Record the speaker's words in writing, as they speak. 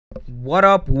What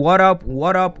up, what up,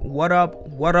 what up, what up,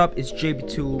 what up? It's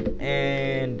JBTube,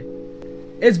 and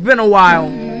it's been a while.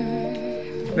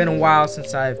 It's been a while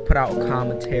since I've put out a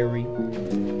commentary.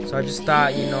 So I just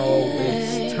thought, you know,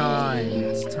 it's time.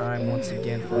 It's time once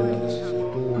again for another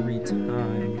story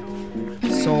time.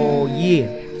 So yeah,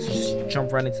 let's just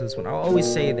jump right into this one. I always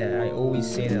say that.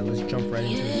 Let's jump right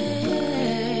into this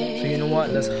one. So you know what?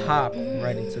 Let's hop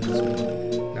right into this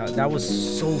one. Now, that was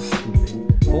so stupid.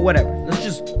 But whatever.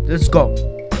 Let's go.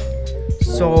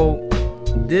 So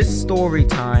this story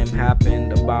time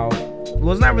happened about,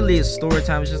 well, it's not really a story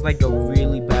time, it's just like a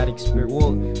really bad experience.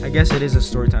 Well, I guess it is a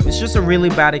story time. It's just a really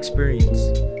bad experience.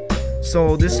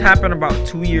 So this happened about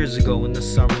 2 years ago in the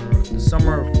summer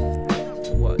of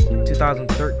what,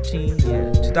 2013?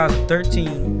 Yeah,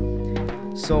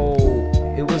 2013. So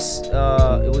it was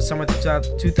summer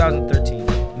 2013.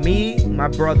 Me, my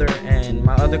brother, and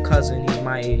my other cousin, he's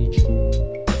my age,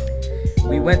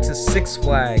 we went to Six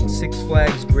Flags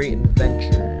Great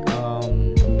Adventure.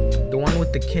 The one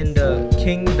with the King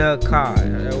the Ka.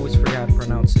 I always forget how to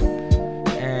pronounce it.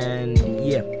 And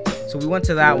yeah, so we went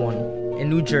to that one in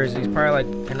New Jersey. It's probably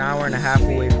like an hour and a half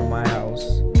away from my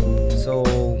house. So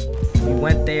we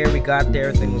went there, we got there,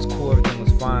 everything was cool, everything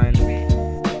was fine.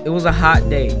 It was a hot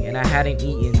day, and I hadn't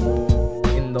eaten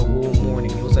in the whole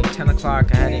morning. It was like 10 o'clock,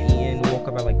 I hadn't eaten, woke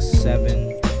up at like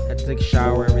 7, had to take a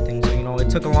shower, everything. So, you know, it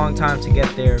took a long time to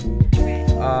get there. Didn't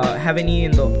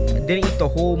eat the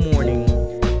whole morning,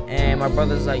 and my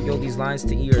brother's like, yo, these lines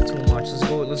to eat are too much.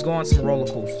 Let's go on some roller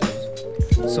coasters.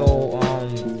 So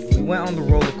we went on the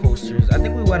roller coasters. I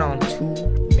think we went on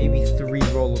 2, maybe 3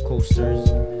 roller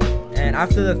coasters. And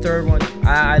after the third one,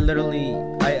 I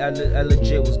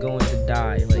legit was going to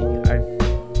die. Like, I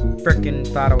freaking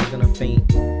thought I was gonna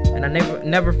faint. And I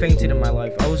never fainted in my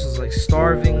life. I was just like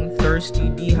starving, thirsty,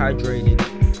 dehydrated.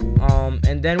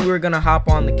 And then we were gonna hop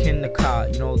on the King the Ka,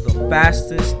 you know, the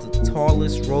fastest, the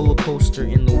tallest roller coaster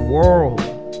in the world.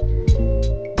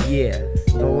 Yeah,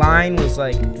 the line was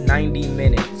like 90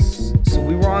 minutes. So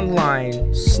we were on the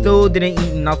line, still didn't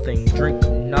eat nothing, drink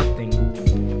nothing.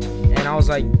 And I was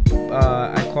like,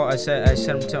 I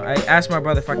asked my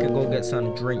brother if I could go get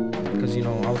something to drink, because, you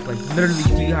know, I was like literally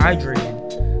dehydrated.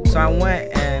 So I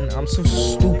went, and I'm so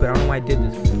stupid, I don't know why I did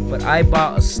this, but I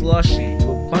bought a slushie with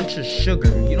a bunch of sugar.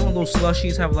 You know those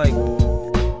slushies have like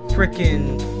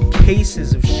freaking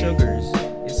cases of sugars.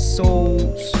 It's so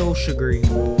sugary.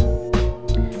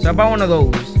 So I bought one of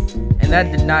those, and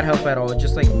that did not help at all. It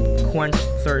just like quenched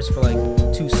thirst for like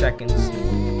 2 seconds,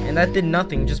 and that did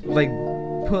nothing. Just like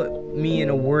put me in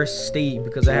a worse state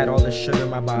because I had all this sugar in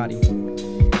my body.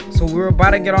 So we were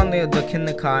about to get on the King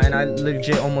the Ka, and I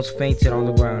legit almost fainted on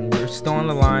the ground. We were still on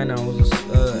the line, and I was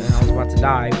about to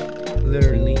die,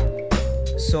 literally.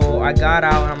 So I got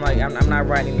out, and I'm like, I'm not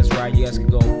riding this ride. You guys can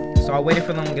go. So I waited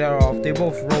for them to get off. They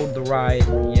both rode the ride.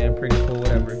 Yeah, pretty cool,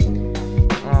 whatever.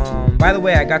 By the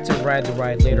way, I got to ride the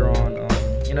ride later on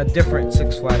in a different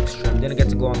Six Flags trip. Didn't get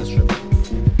to go on this trip.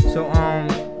 So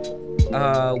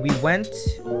we went.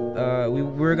 We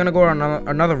were gonna go on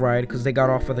another ride because they got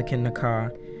off of the King the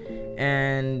Ka.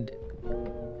 And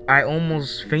I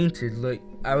almost fainted. Like,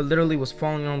 I literally was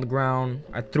falling on the ground.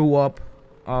 I threw up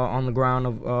on the ground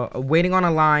of waiting on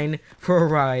a line for a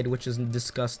ride, which is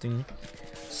disgusting.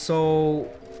 So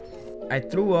I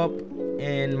threw up,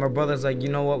 and my brother's like, you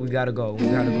know what, we gotta go.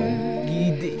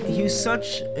 He was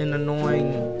such an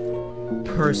annoying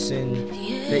person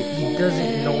that he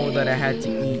doesn't know that I had to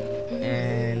eat,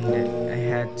 and I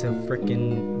had to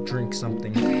freaking drink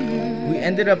something. We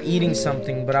ended up eating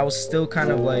something, but I was still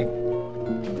kind of like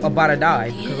about to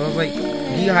die because I was like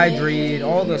dehydrated,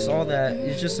 all that.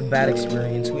 It's just a bad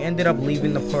experience. We ended up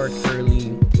leaving the park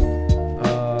early.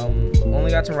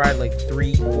 Only got to ride like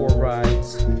 3-4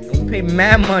 rides, and we paid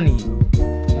mad money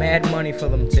for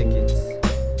them tickets.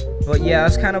 But yeah,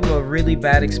 that's kind of a really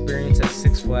bad experience at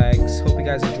Six Flags. Hope you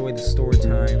guys enjoyed the story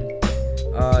time.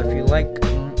 If you like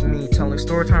me telling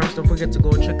story times, don't forget to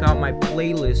go check out my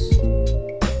playlist.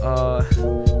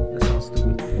 That sounds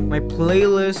stupid. My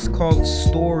playlist called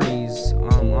Stories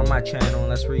on my channel,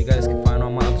 and that's where you guys can find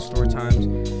all my other story times.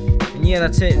 And yeah,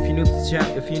 that's it. If you're new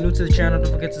to the channel,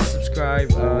 don't forget to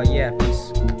subscribe. Yeah,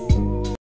 peace.